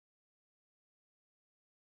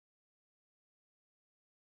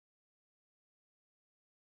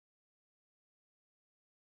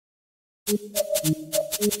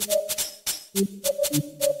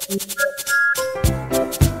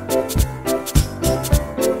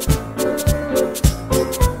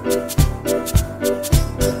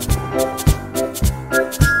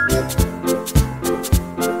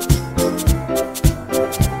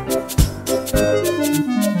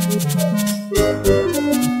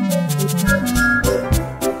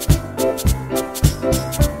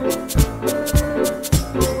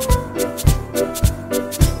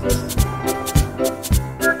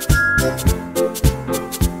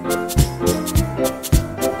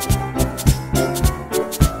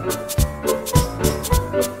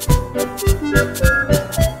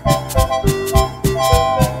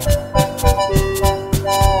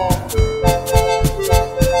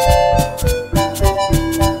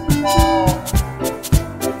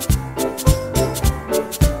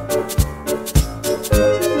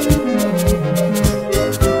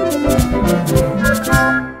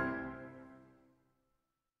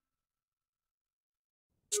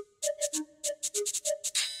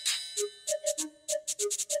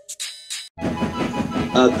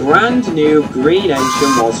A brand new green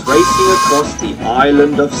engine was racing across the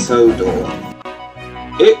island of Sodor.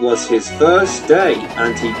 It was his first day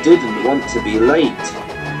and he didn't want to be late.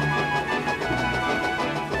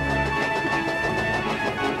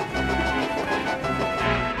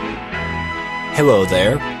 Hello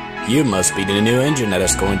there. You must be the new engine that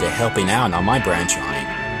is going to helping out on my branch line.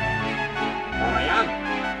 I am.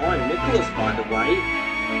 I'm Nicholas, by the way.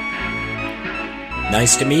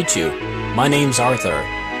 Nice to meet you. My name's Arthur.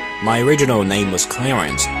 My original name was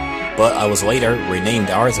Clarence, but I was later renamed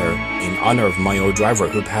Arthur in honor of my old driver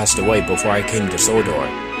who passed away before I came to Sodor.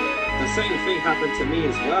 The same thing happened to me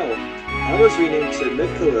as well. I was renamed to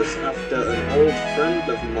Nicholas after an old friend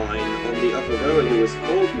of mine on the other road who was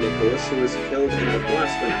called Nicholas, who was killed in a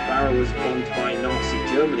blast when Barrow was bombed by Nazi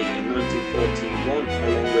Germany in 1941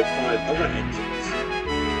 along with 5 other engines.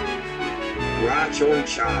 Right on,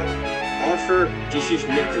 child. Arthur, this is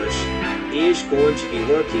Nicholas. He is going to be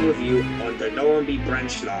working with you on the Norramby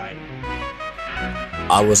Branch Line.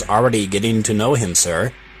 I was already getting to know him,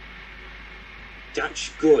 sir. That's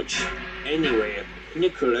good. Anyway,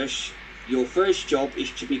 Nicholas, your first job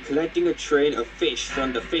is to be collecting a train of fish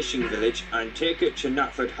from the fishing village and take it to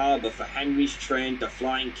Knapford Harbour for Henry's train, the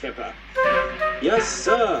Flying Kipper. Yes,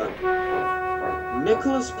 sir.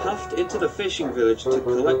 Nicholas puffed into the fishing village to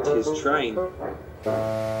collect his train.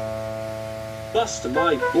 Bust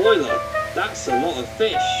my boiler, that's a lot of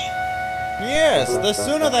fish. Yes, the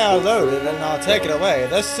sooner they are loaded and I'll take it away,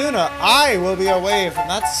 the sooner I will be away from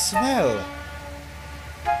that smell.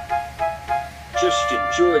 Just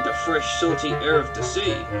enjoy the fresh salty air of the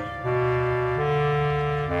sea.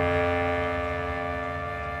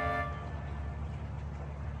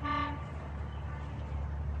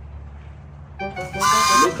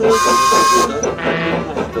 Nicholas and Sodor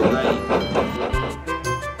puffed away.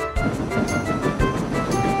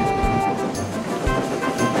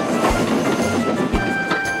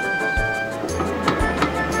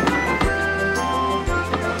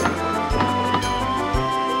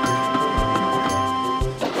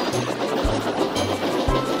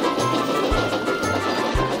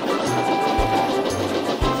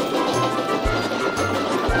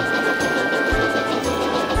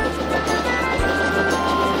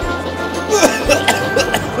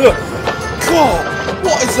 God,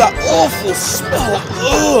 what is that awful smell?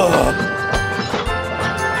 Ugh!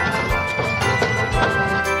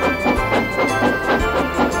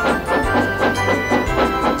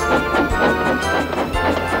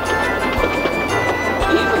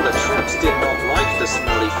 Even the trucks did not like the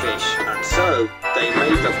smelly fish, and so they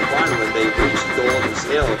made a plan when they reached Gordon's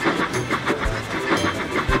Hill.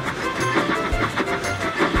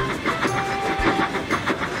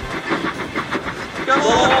 Come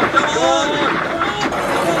on!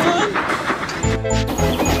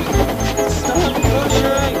 Stop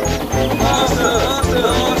pushing! Faster!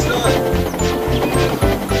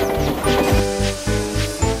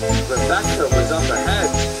 Rebecca was up ahead.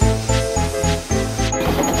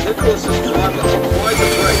 Nicholas and driver applied the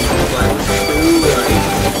brake, but it was too late.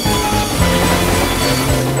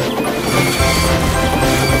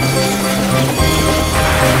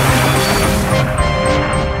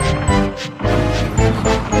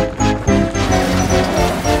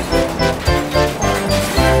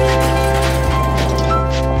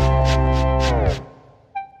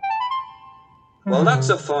 Well, that's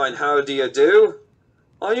a fine how do you do.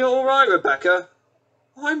 Are you alright, Rebecca?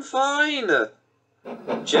 I'm fine.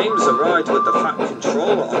 James arrived with the Fat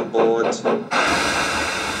Controller on board.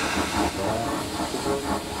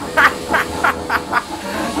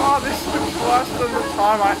 Oh, this looks worse than the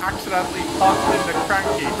time I accidentally tossed in the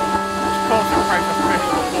cranky, which caused a crate of fish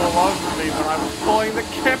to fall over me when I was pulling the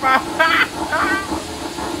kipper.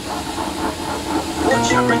 What's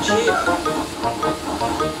happened here?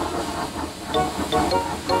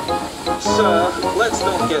 Sir, let's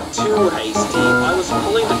not get too hasty. I was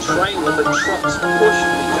pulling the train when the trucks pushed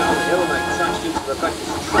me downhill and I crashed into Rebecca's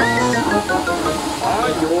trucks.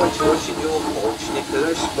 I know it wasn't your fault,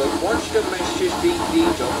 Nicholas, but once the mess has been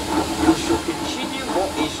cleaned up, you shall continue what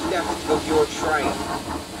is left of your train.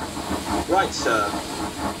 Right, sir.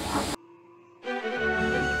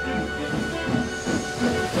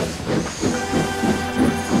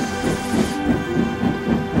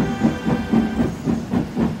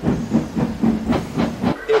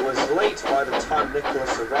 By the time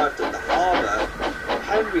Nicholas arrived at the harbour,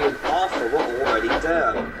 Henry and Arthur were already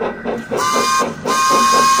there.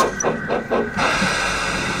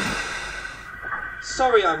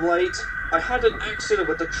 Sorry I'm late. I had an accident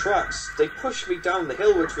with the trucks. They pushed me down the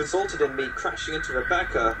hill, which resulted in me crashing into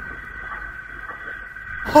Rebecca.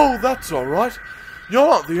 Oh, that's alright. You're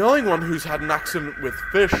not the only one who's had an accident with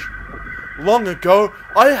fish. Long ago,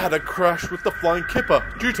 I had a crash with the flying kipper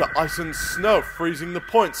due to ice and snow freezing the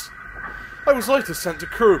points. I was later sent to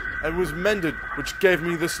crew and was mended, which gave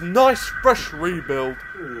me this nice fresh rebuild.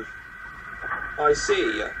 I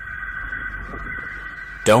see.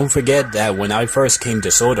 Don't forget that when I first came to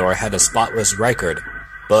Sodor I had a spotless record,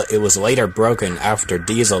 but it was later broken after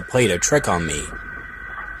Diesel played a trick on me.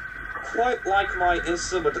 Quite like my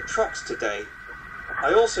incident with the trucks today.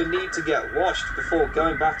 I also need to get washed before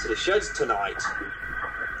going back to the sheds tonight.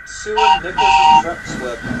 Soon Nicholas' trucks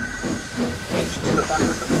were hitched to the back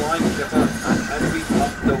of the flying kipper and Henry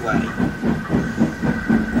puffed away.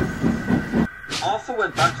 Arthur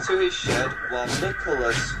went back to his shed while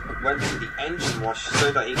Nicholas went to the engine wash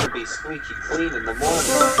so that he could be squeaky clean in the morning.